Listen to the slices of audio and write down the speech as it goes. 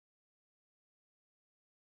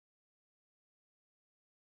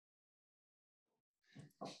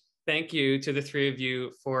Thank you to the three of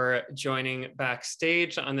you for joining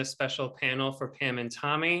Backstage on this special panel for Pam and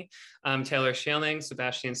Tommy, Taylor Schilling,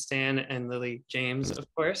 Sebastian Stan, and Lily James, of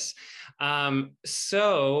course. I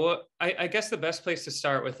guess the best place to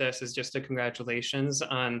start with this is just a congratulations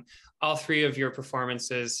on all three of your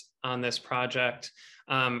performances on this project.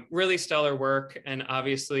 Really stellar work, and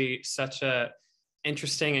obviously such a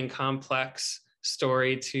interesting and complex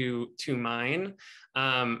story to mine.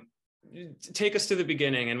 Take us to the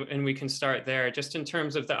beginning, and we can start there, just in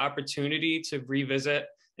terms of the opportunity to revisit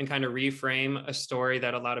and kind of reframe a story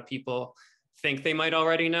that a lot of people think they might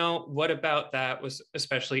already know. What about that was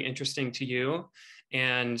especially interesting to you?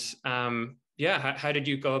 And yeah, how did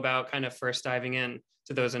you go about kind of first diving in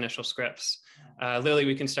to those initial scripts? Lily,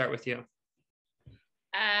 we can start with you.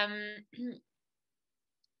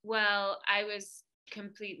 Well, I was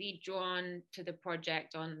completely drawn to the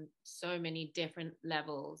project on so many different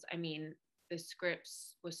levels. I mean, the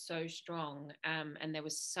scripts were so strong, and there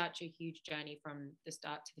was such a huge journey from the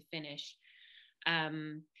start to the finish.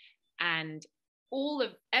 And all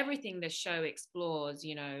of everything the show explores,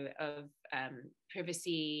 you know, of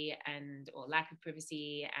privacy or lack of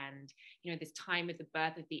privacy, and you know, this time with the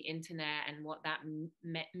birth of the internet and what that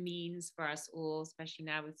means for us all, especially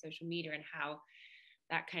now with social media, and how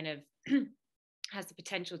that kind of has the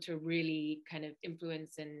potential to really kind of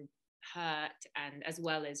influence and hurt, and as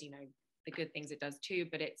well as, you know, the good things it does too,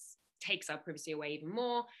 but it takes our privacy away even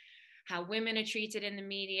more. How women are treated in the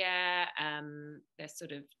media, there's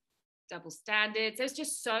sort of double standards. There's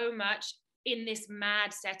just so much in this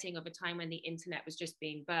mad setting of a time when the internet was just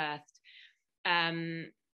being birthed,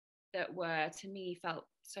 that were, to me, felt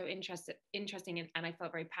so interesting, and I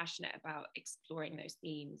felt very passionate about exploring those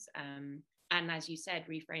themes. And as you said,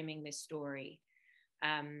 reframing this story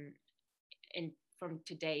from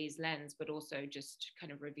today's lens, but also just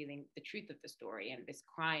kind of revealing the truth of the story and this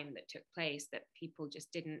crime that took place that people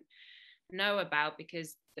just didn't know about,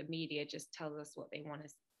 because the media just tells us what they want to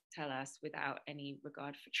tell us without any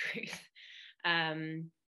regard for truth.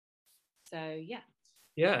 So yeah.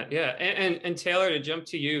 Yeah. And Taylor, to jump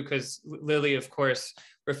to you, because Lily, of course,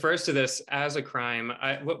 refers to this as a crime.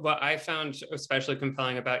 What I found especially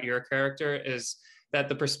compelling about your character is that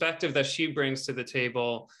the perspective that she brings to the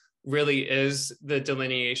table really is the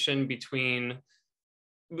delineation between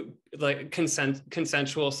like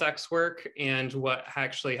consensual sex work and what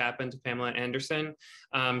actually happened to Pamela Anderson.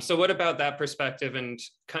 So what about that perspective and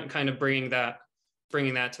kind of bringing that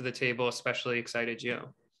to the table especially excited you?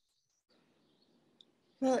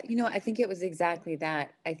 Well, you know, I think it was exactly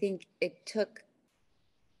that. I think it took,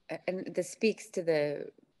 and this speaks to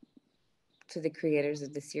the creators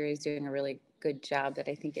of the series doing a really good job, that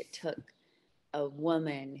I think it took a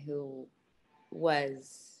woman who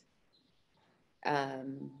was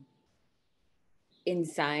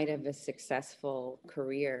inside of a successful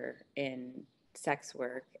career in sex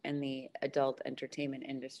work and the adult entertainment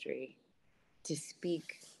industry to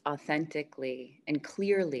speak authentically and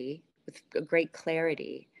clearly, with great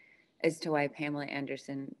clarity, as to why Pamela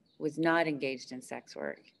Anderson was not engaged in sex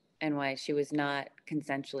work and why she was not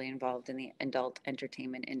consensually involved in the adult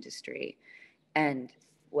entertainment industry. And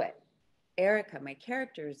what Erica, my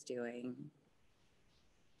character, is doing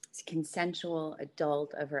is consensual,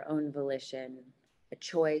 adult, of her own volition, a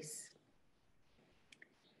choice.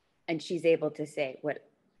 And she's able to say,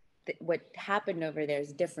 what happened over there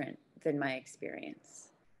is different than my experience.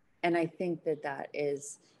 And I think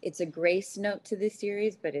it's a grace note to this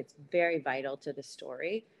series, but it's very vital to the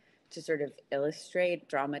story to sort of illustrate,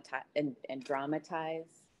 dramatize, and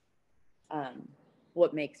dramatize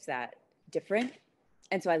what makes that different.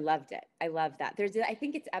 And so I loved it. I love that. I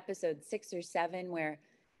think it's episode 6 or 7 where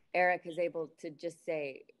Eric is able to just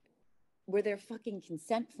say, were there fucking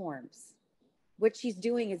consent forms? What she's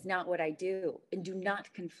doing is not what I do, and do not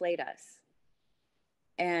conflate us.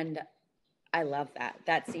 And I love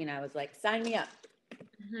that scene. I was like, sign me up.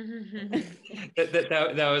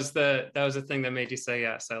 that was the thing that made you say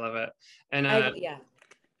yes. I love it. And yeah.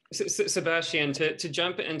 Sebastian, to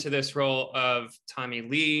jump into this role of Tommy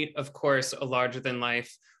Lee, of course, a larger than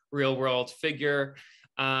life, real world figure.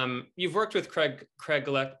 You've worked with Craig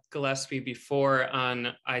Gillespie before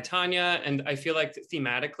on I, Tonya, and I feel like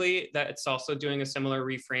thematically that it's also doing a similar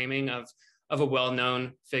reframing of a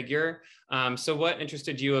well-known figure. So what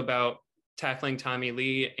interested you about tackling Tommy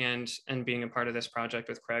Lee and being a part of this project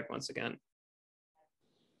with Craig once again?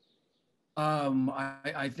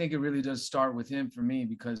 I think it really does start with him for me,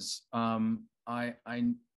 because I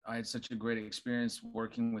had such a great experience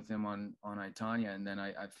working with him on I, Tonya, and then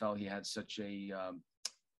I felt he had such a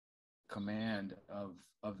command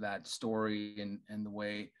of that story and the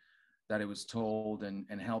way that it was told,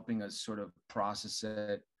 and helping us sort of process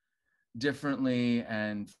it differently,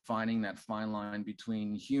 and finding that fine line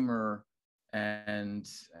between humor and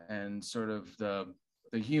sort of the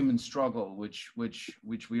human struggle, which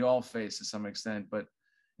we all face to some extent, but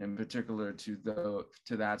in particular to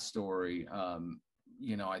that story,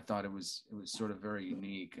 you know, I thought it was sort of very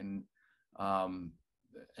unique, and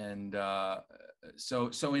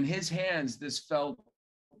so in his hands, this felt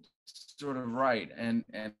sort of right, and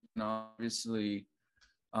obviously,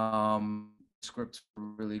 scripts were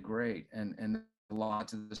really great, and a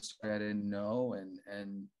lot of the story I didn't know, and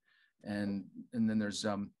then there's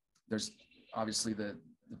obviously the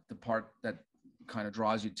part that kind of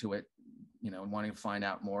draws you to it, you know, and wanting to find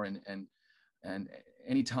out more, and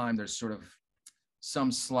anytime there's sort of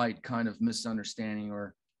some slight kind of misunderstanding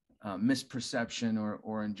or misperception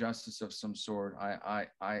or injustice of some sort,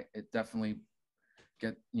 it definitely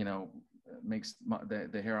makes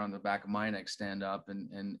the hair on the back of my neck stand up,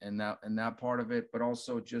 and that part of it, but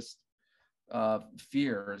also just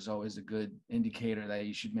fear is always a good indicator that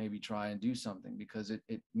you should maybe try and do something, because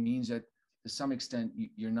it means that to some extent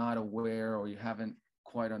you're not aware, or you haven't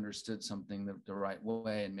quite understood something the right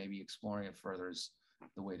way, and maybe exploring it further is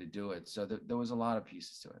the way to do it. So there was a lot of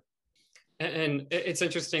pieces to it. And it's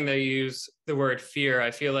interesting that you use the word fear. I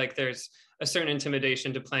feel like there's a certain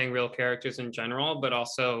intimidation to playing real characters in general, but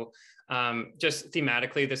also just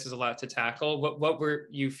thematically, this is a lot to tackle. What were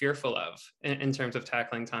you fearful of in terms of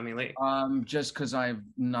tackling Tommy Lee? Just because I have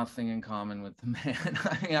nothing in common with the man.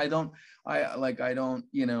 I mean, I don't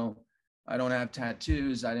have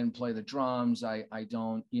tattoos. I didn't play the drums. I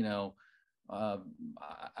don't, I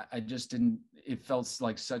just didn't, it felt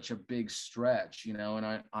like such a big stretch, and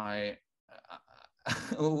I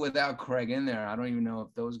without Craig in there, I don't even know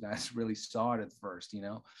if those guys really saw it at first,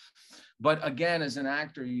 but again, as an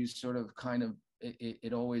actor, you sort of kind of,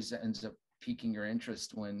 it always ends up piquing your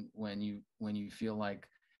interest when you feel like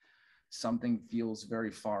something feels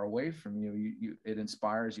very far away from you. It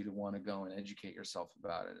inspires you to want to go and educate yourself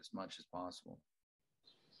about it as much as possible.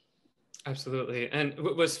 Absolutely. And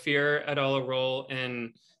was fear at all a role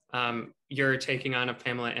in your taking on of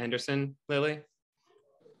Pamela Anderson, Lily?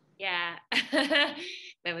 Yeah,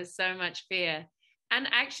 there was so much fear. And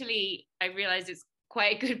actually, I realized it's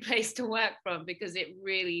quite a good place to work from, because it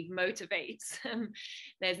really motivates.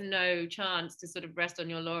 There's no chance to sort of rest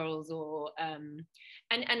on your laurels, or and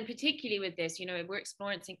particularly with this, we're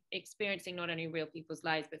experiencing not only real people's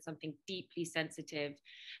lives, but something deeply sensitive.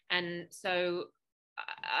 And so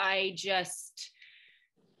I just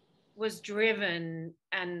was driven,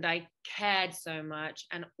 and I cared so much,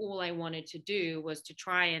 and all I wanted to do was to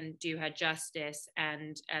try and do her justice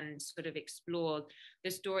and sort of explore the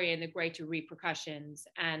story and the greater repercussions.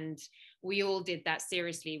 And we all did that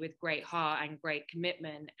seriously, with great heart and great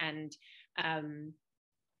commitment, and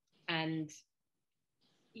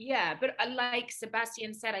yeah. But like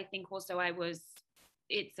Sebastian said, I think also there's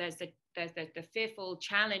the fearful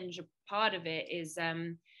challenge part of it is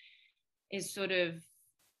sort of,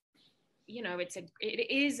 it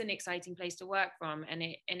is an exciting place to work from, and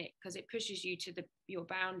it because it pushes you to your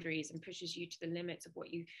boundaries, and pushes you to the limits of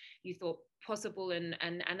what you thought possible, and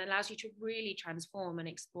allows you to really transform and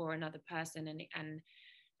explore another person, and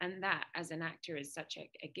that as an actor is such a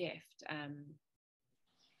gift.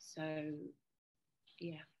 So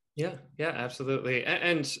yeah, absolutely.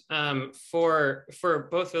 And for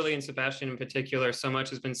both Lily and Sebastian in particular, so much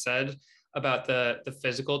has been said about the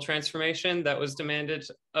physical transformation that was demanded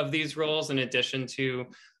of these roles, in addition to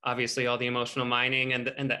obviously all the emotional mining and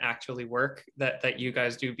the actually work that you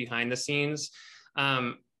guys do behind the scenes.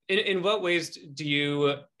 In what ways do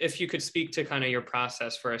you, if you could speak to kind of your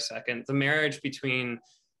process for a second, the marriage between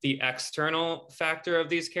the external factor of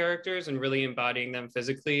these characters and really embodying them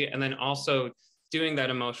physically, and then also doing that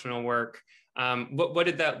emotional work, what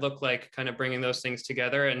did that look like, kind of bringing those things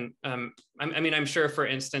together? And I'm sure, for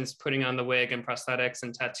instance, putting on the wig and prosthetics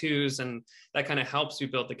and tattoos, and that kind of helps you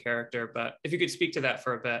build the character. But if you could speak to that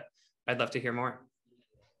for a bit, I'd love to hear more.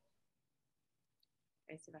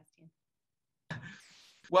 Hey, Sebastian.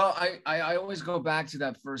 Well, I always go back to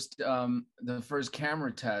that the first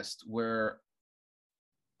camera test where,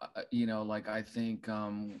 I think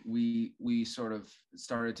we sort of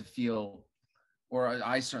started to feel, or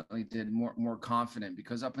I certainly did, more confident,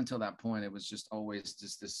 because up until that point, it was just always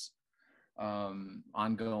just this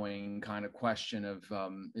ongoing kind of question of,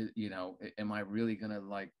 am I really gonna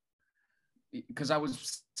because I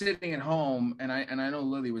was sitting at home, and I know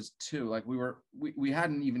Lily was too, like we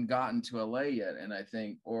hadn't even gotten to LA yet, and I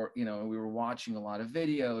think, or we were watching a lot of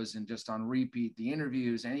videos and just on repeat the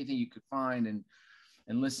interviews, anything you could find, and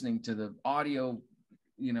listening to the audio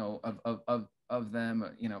you know, of them,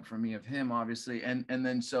 you know, for me, of him, obviously. And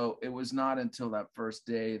then, so it was not until that first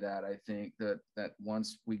day that I think that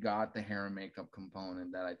once we got the hair and makeup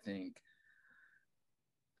component, that I think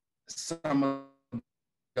some of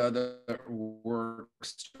the other work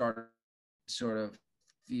started sort of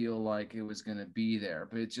feel like it was going to be there,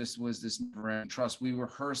 but it just was this brand trust. We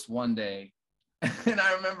rehearsed one day, and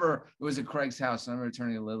I remember it was at Craig's house, and I remember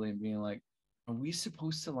turning to Lily and being like, are we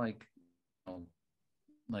supposed to like, you know,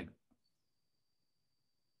 like,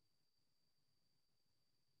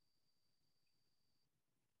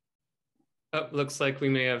 oh, looks like we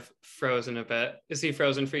may have frozen a bit. Is he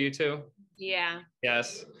frozen for you too? Yeah.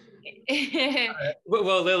 Yes.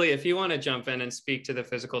 Well, Lily, if you want to jump in and speak to the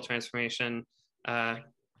physical transformation, yeah.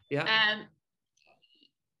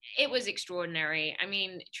 It was extraordinary. I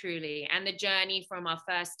mean, truly. And the journey from our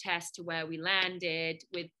first test to where we landed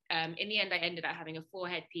with, in the end, I ended up having a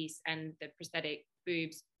forehead piece and the prosthetic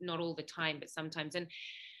boobs, not all the time, but sometimes. And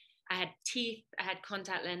I had teeth, I had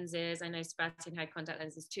contact lenses. I know Sebastian had contact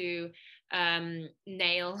lenses too,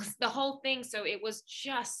 nails, the whole thing. So it was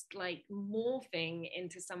just like morphing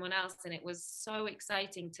into someone else. And it was so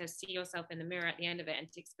exciting to see yourself in the mirror at the end of it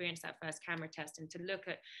and to experience that first camera test and to look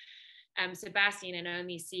at Sebastian and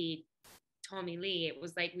only see Tommy Lee. It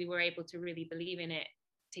was like we were able to really believe in it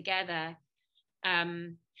together.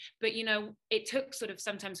 But you know, it took sort of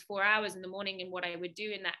sometimes 4 hours in the morning, and what I would do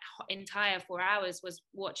in that entire 4 hours was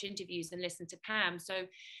watch interviews and listen to Pam. So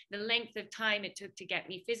the length of time it took to get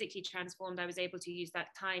me physically transformed, I was able to use that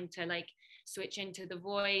time to like switch into the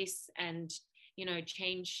voice and, you know,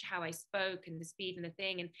 change how I spoke and the speed and the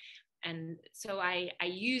thing. And so I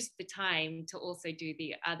used the time to also do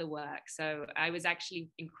the other work. So I was actually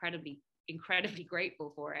incredibly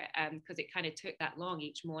grateful for it, because it kind of took that long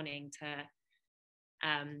each morning to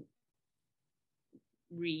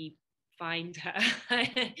re-find her.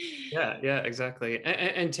 Yeah, exactly.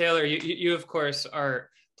 And Taylor, you of course are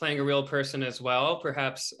playing a real person as well,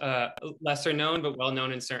 perhaps lesser known, but well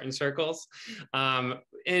known in certain circles.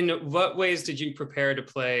 In what ways did you prepare to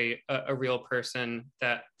play a real person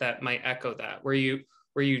that might echo that? Were you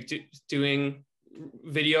doing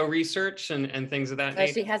video research and things of that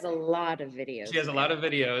nature? She has a lot of videos. She has a lot of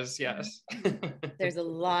videos, yes. There's a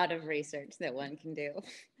lot of research that one can do.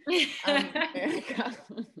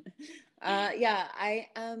 Yeah, I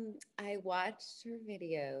watched her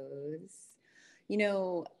videos. You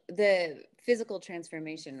know, the physical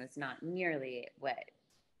transformation was not nearly what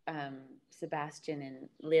Sebastian and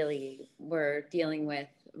Lily were dealing with,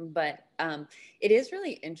 but it is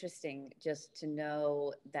really interesting just to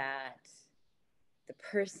know that the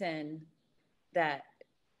person that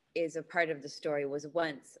is a part of the story was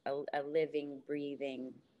once a living,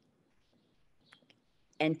 breathing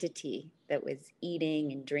entity that was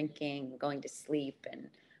eating and drinking, going to sleep.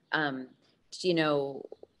 And, you know,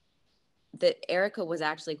 that Erica was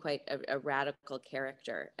actually quite a radical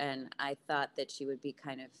character. And I thought that she would be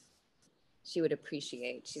she would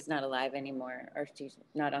appreciate, she's not alive anymore, or she's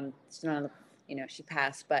not on the, you know, she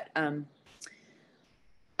passed. But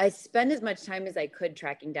I spent as much time as I could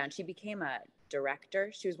tracking down. She became a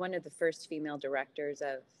director. She was one of the first female directors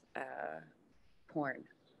of porn.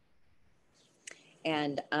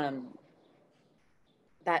 And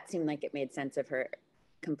that seemed like it made sense of her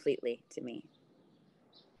completely to me.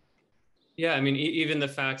 Yeah, I mean, even the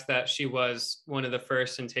fact that she was one of the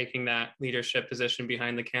first in taking that leadership position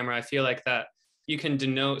behind the camera, I feel like that you can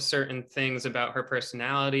denote certain things about her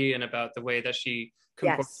personality and about the way that she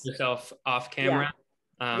comports herself off camera.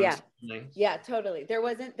 Yeah, totally.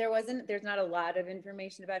 There's not a lot of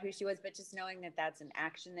information about who she was, but just knowing that that's an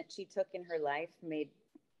action that she took in her life made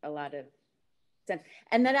a lot of sense.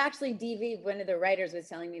 And that actually DV, one of the writers, was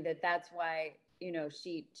telling me that that's why, you know,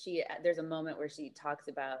 she there's a moment where she talks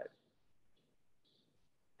about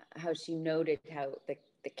how she noted how the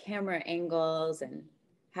camera angles and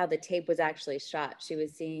how the tape was actually shot. She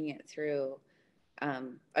was seeing it through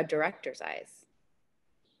a director's eyes,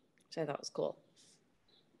 which I thought was cool.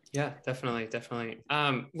 Yeah, definitely.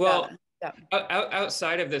 Well,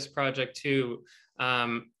 outside of this project too,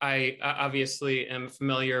 I obviously am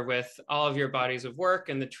familiar with all of your bodies of work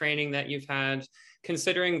and the training that you've had.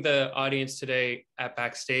 Considering the audience today at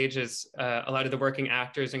Backstage is a lot of the working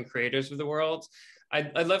actors and creators of the world,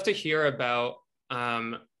 I'd love to hear about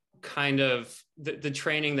kind of the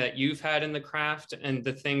training that you've had in the craft and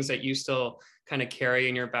the things that you still kind of carry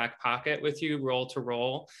in your back pocket with you role to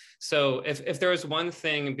role. So if there was one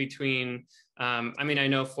thing between, I mean, I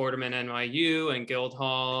know Fordham and NYU and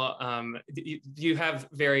Guildhall, you have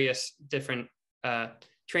various different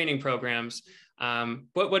training programs.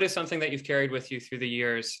 What is something that you've carried with you through the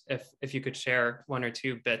years, if you could share one or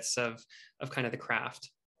two bits of kind of the craft?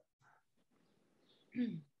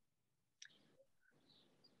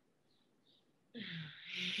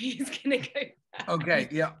 He's gonna go back. Okay,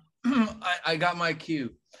 yeah. I got my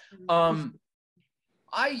cue. I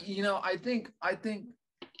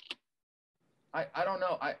don't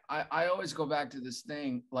know. I always go back to this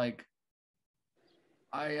thing, like,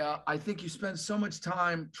 I think you spend so much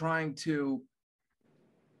time trying to,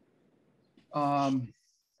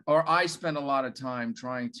 or I spend a lot of time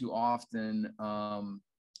trying to often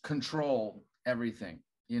control everything,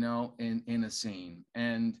 in a scene,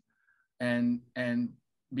 and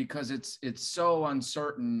because it's so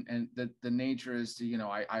uncertain, and the nature is to,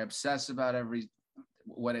 I obsess about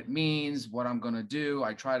what it means, what I'm going to do.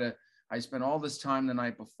 I spend all this time the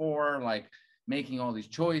night before, like, making all these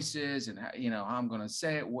choices, and how I'm going to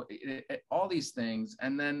say it, all these things.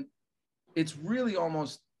 And then it's really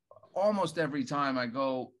almost every time I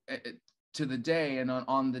go to the day, and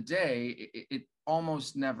on the day, it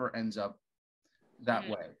almost never ends up that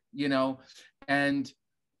way, and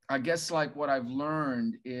I guess, like, what I've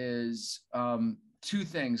learned is two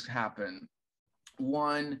things happen.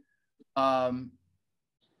 One,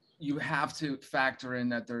 you have to factor in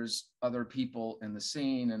that there's other people in the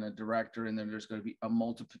scene and a director, and then there's going to be a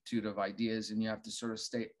multitude of ideas, and you have to sort of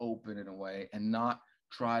stay open in a way and not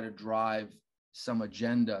try to drive some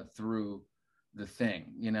agenda through the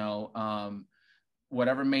thing.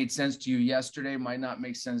 Whatever made sense to you yesterday might not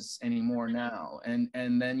make sense anymore now, and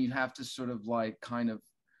then you have to sort of, like, kind of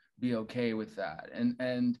be okay with that,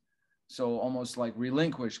 and so almost like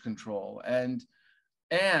relinquish control, and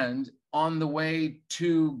on the way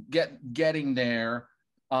to getting there,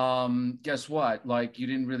 guess what, like, you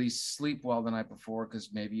didn't really sleep well the night before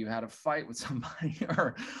because maybe you had a fight with somebody,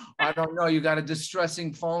 or I don't know, you got a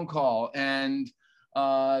distressing phone call, and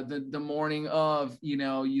the morning of,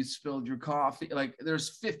 you spilled your coffee. Like,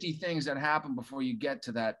 there's 50 things that happen before you get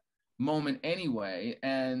to that moment anyway,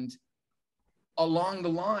 and along the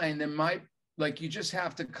line, there might, like, you just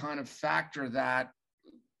have to kind of factor that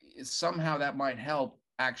somehow that might help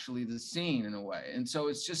actually the scene in a way. And so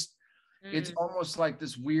it's just, it's almost like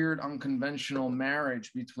this weird unconventional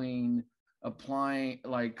marriage between applying,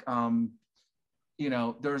 like,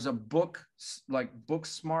 there's a book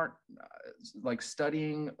smart, like,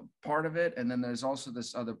 studying part of it. And then there's also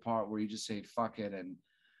this other part where you just say, fuck it, and,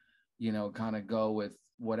 kind of go with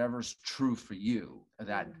whatever's true for you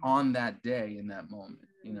that on that day, in that moment,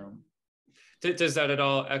 Does that at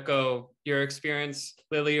all echo your experience,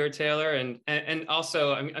 Lily or Taylor? And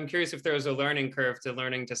also, I'm curious if there was a learning curve to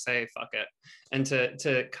learning to say fuck it, and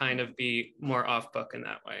to kind of be more off book in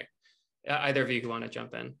that way. Either of you who want to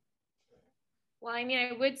jump in. Well, I mean,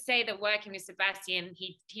 I would say that working with Sebastian,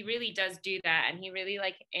 he really does do that, and he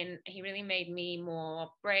really made me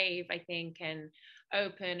more brave, I think, and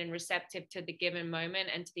open and receptive to the given moment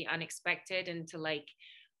and to the unexpected, and to, like,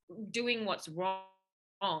 doing what's wrong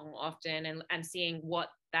often, and seeing what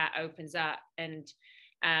that opens up. And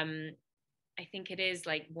I think it is,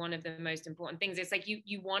 like, one of the most important things. It's like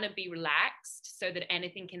you want to be relaxed so that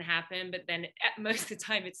anything can happen, but then at most of the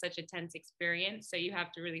time it's such a tense experience, so you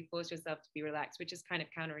have to really force yourself to be relaxed, which is kind of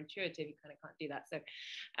counterintuitive. You kind of can't do that. So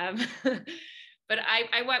but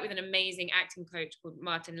I work with an amazing acting coach called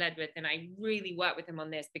Martin Ledwith, and I really work with him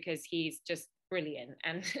on this because he's just brilliant.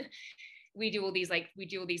 And we do all these like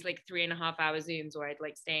 3.5 hour Zooms where I'd,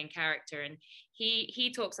 like, stay in character, and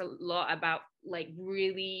he talks a lot about, like,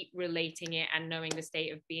 really relating it and knowing the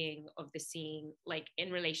state of being of the scene, like,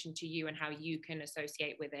 in relation to you and how you can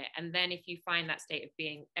associate with it. And then if you find that state of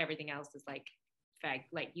being, everything else is like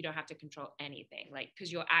you don't have to control anything, like,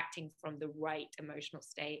 because you're acting from the right emotional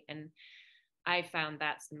state. And I found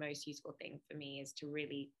that's the most useful thing for me, is to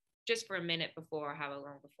really, just for a minute before, however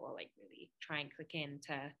long before, like, really try and click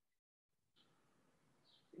into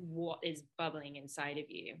what is bubbling inside of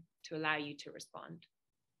you to allow you to respond.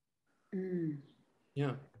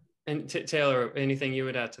 Yeah. And Taylor, anything you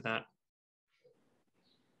would add to that?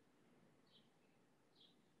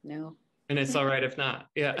 No. And it's all right if not.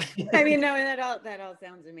 Yeah. I mean, no, that all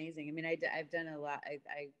sounds amazing. I mean, I've done a lot.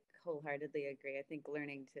 I wholeheartedly agree. I think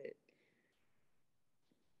learning to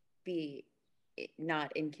be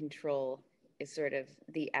not in control is sort of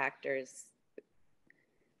the actor's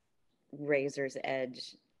razor's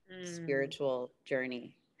edge spiritual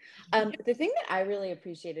journey. The thing that I really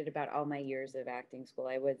appreciated about all my years of acting school,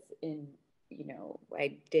 I was in,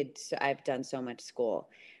 I've done so much school,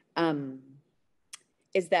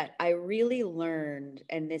 is that I really learned,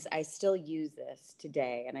 and I still use this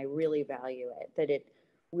today, and I really value it, that it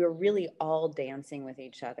we're really all dancing with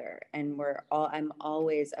each other, and I'm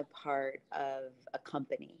always a part of a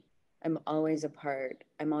company. I'm always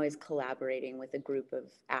collaborating with a group of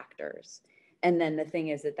actors. And then the thing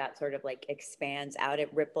is that sort of like expands out,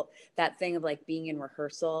 that thing of like being in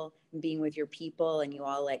rehearsal and being with your people, and you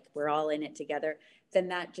all like, we're all in it together. Then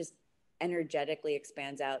that just energetically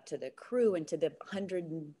expands out to the crew and to the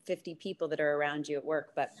 150 people that are around you at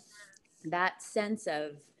work. But that sense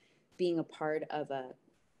of being a part of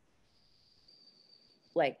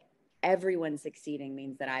like, everyone succeeding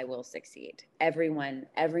means that I will succeed. Everyone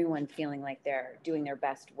feeling like they're doing their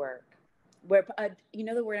best work. Where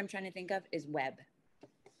the word I'm trying to think of is web.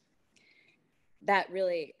 That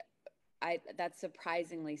really, that's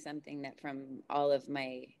surprisingly something that from all of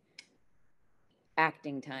my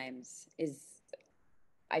acting times is,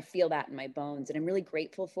 I feel that in my bones, and I'm really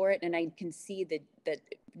grateful for it. And I can see that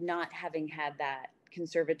not having had that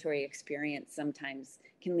conservatory experience sometimes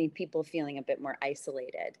can leave people feeling a bit more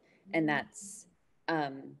isolated. And that's,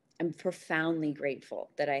 I'm profoundly grateful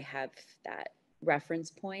that I have that reference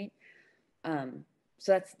point.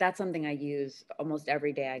 So that's something I use almost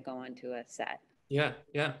every day I go onto a set. Yeah,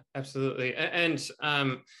 absolutely. And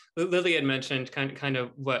Lily had mentioned kind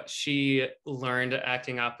of what she learned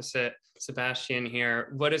acting opposite Sebastian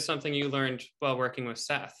here. What is something you learned while working with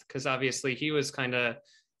Seth? Because obviously he was kind of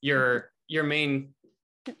your main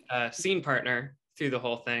scene partner through the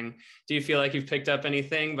whole thing. Do you feel like you've picked up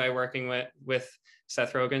anything by working with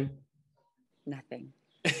Seth Rogen? Nothing.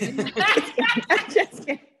 I'm just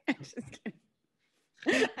kidding.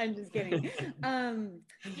 I'm just kidding.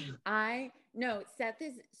 No, Seth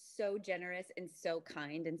is so generous and so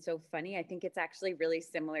kind and so funny. I think it's actually really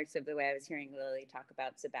similar to the way I was hearing Lily talk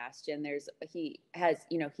about Sebastian.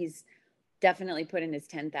 He's definitely put in his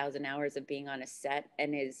 10,000 hours of being on a set,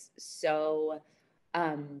 and is so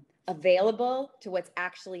available to what's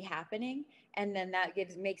actually happening. And then that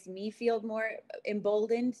makes me feel more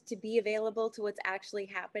emboldened to be available to what's actually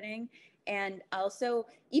happening. And also,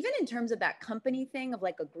 even in terms of that company thing of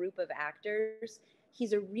like a group of actors,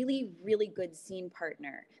 he's a really, really good scene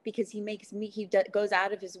partner, because he goes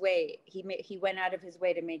out of his way. He went out of his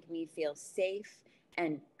way to make me feel safe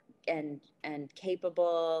and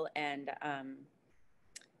capable, and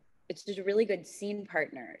it's just a really good scene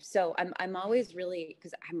partner. So I'm always really,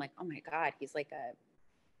 because I'm like, oh my God, he's like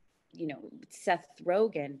Seth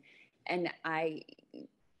Rogen, and I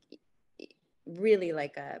really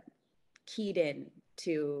keyed in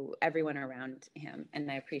to everyone around him, and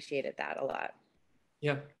I appreciated that a lot.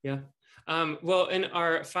 Yeah. Well, in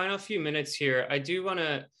our final few minutes here, I do want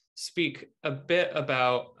to speak a bit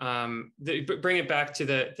about bring it back to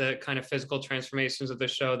the kind of physical transformations of the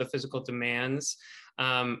show, the physical demands.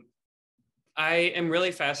 I am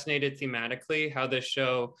really fascinated thematically how this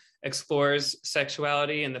show explores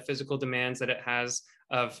sexuality and the physical demands that it has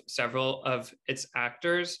of several of its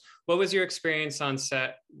actors. What was your experience on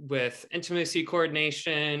set with intimacy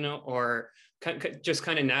coordination, or just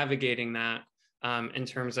kind of navigating that in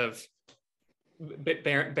terms of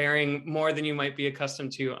bearing more than you might be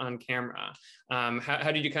accustomed to on camera?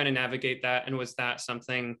 How did you kind of navigate that? And was that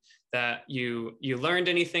something that you learned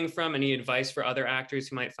anything from? Any advice for other actors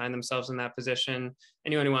who might find themselves in that position?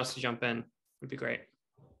 Anyone who wants to jump in would be great.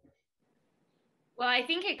 Well, I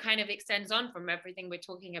think it kind of extends on from everything we're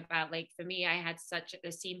talking about. Like for me, I had such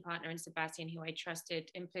a scene partner in Sebastian who I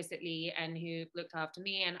trusted implicitly and who looked after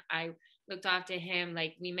me, and I looked after him.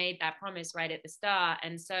 Like we made that promise right at the start.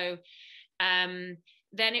 And so then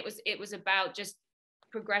it was about just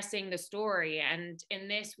progressing the story. And in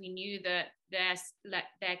this, we knew that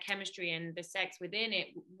their chemistry and the sex within it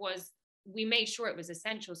we made sure it was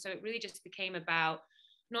essential. So it really just became about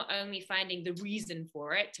not only finding the reason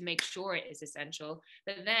for it to make sure it is essential,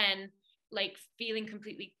 but then like feeling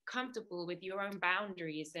completely comfortable with your own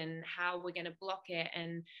boundaries and how we're going to block it.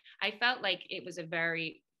 And I felt like it was a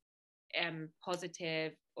very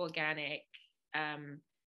positive, organic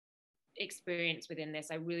experience within this.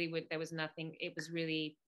 There was nothing, it was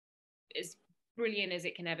really as brilliant as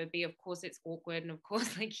it can ever be. Of course it's awkward, and of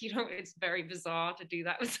course it's very bizarre to do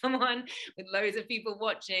that with someone with loads of people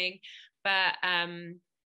watching, but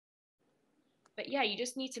yeah, you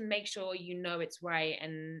just need to make sure it's right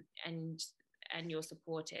and you're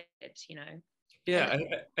supported, Yeah,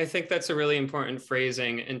 I think that's a really important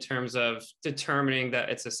phrasing in terms of determining that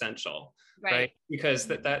it's essential, right? Because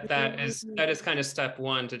that is kind of step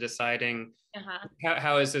one to deciding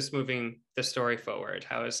how is this moving the story forward?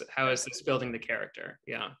 How is this building the character?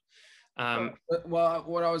 Yeah. Well,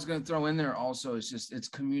 what I was going to throw in there also is just it's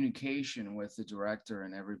communication with the director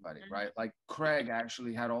and everybody, right? Like Craig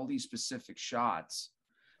actually had all these specific shots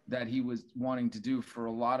that he was wanting to do for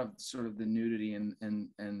a lot of sort of the nudity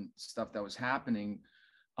and stuff that was happening.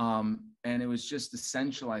 And it was just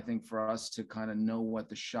essential, I think, for us to kind of know what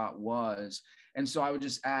the shot was. And so I would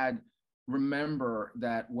just add, remember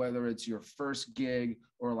that whether it's your first gig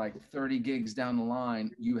or like 30 gigs down the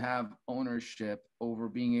line, you have ownership over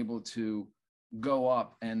being able to go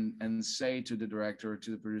up and say to the director or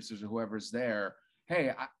to the producers or whoever's there,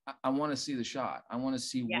 hey, I want to see the shot. I want to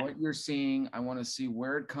see what you're seeing. I want to see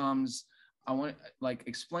where it comes. I want, like,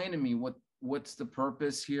 explain to me what's the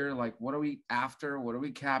purpose here? Like, what are we after? What are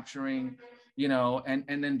we capturing? You know, and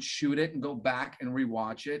then shoot it and go back and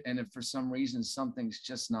rewatch it. And if for some reason something's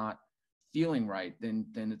just not feeling right, then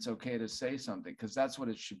it's okay to say something, because that's what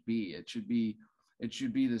it should be. It should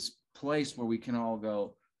be this place where we can all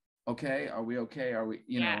go, okay, are we okay? Are we,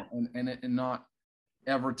 you know, and not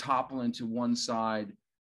ever topple into one side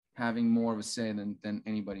having more of a say than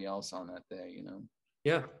anybody else on that day, you know?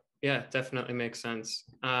 Yeah, definitely makes sense.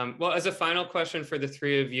 Well, as a final question for the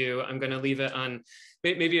three of you, I'm going to leave it on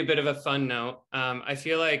maybe a bit of a fun note. I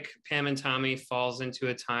feel like Pam and Tommy falls into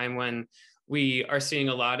a time when we are seeing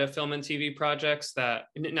a lot of film and TV projects that,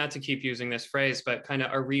 not to keep using this phrase, but kind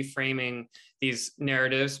of are reframing these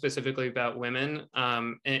narratives specifically about women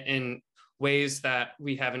in ways that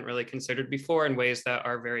we haven't really considered before, in ways that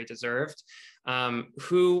are very deserved.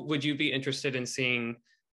 Who would you be interested in seeing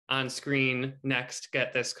on screen next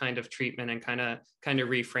get this kind of treatment and kind of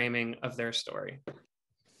reframing of their story?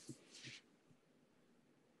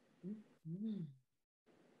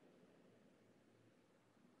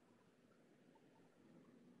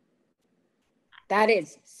 That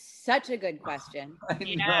is such a good question.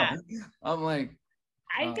 I know. I'm like,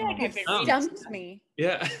 I feel like I've been stumped me.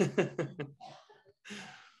 Yeah.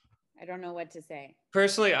 I don't know what to say.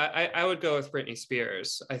 Personally, I would go with Britney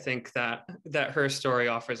Spears. I think that her story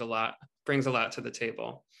offers a lot, brings a lot to the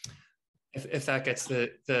table. If that gets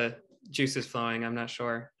the juices flowing, I'm not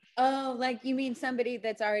sure. Oh, like you mean somebody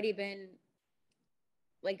that's already been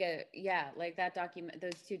like like that document,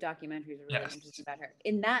 those two documentaries are really interesting about her.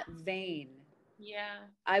 In that vein,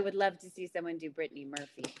 I would love to see someone do Brittany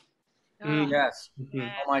Murphy. Yes. Mm-hmm.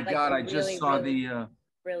 Oh my like God, I really, just saw really the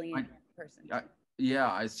brilliant person.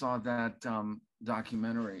 I saw that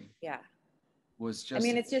documentary. Yeah. Was just, I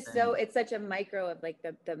mean, it's just it's such a micro of like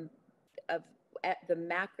the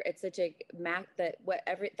macro. It's such a that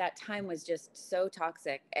whatever that time was just so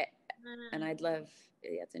toxic, and I'd love.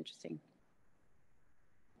 Yeah, it's interesting.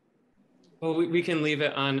 Well, we can leave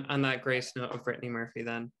it on that grace note of Brittany Murphy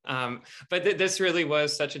then. But this really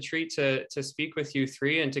was such a treat to speak with you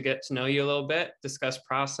three and to get to know you a little bit, discuss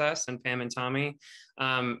process, and Pam and Tommy.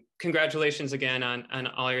 Congratulations again on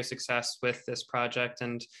all your success with this project,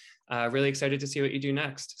 and really excited to see what you do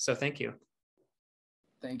next. So thank you.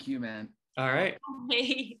 Thank you, man. All right.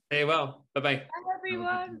 Hey. Stay well. Bye-bye. Bye,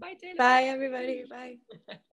 everyone. Bye, Taylor. Bye, everybody. Bye.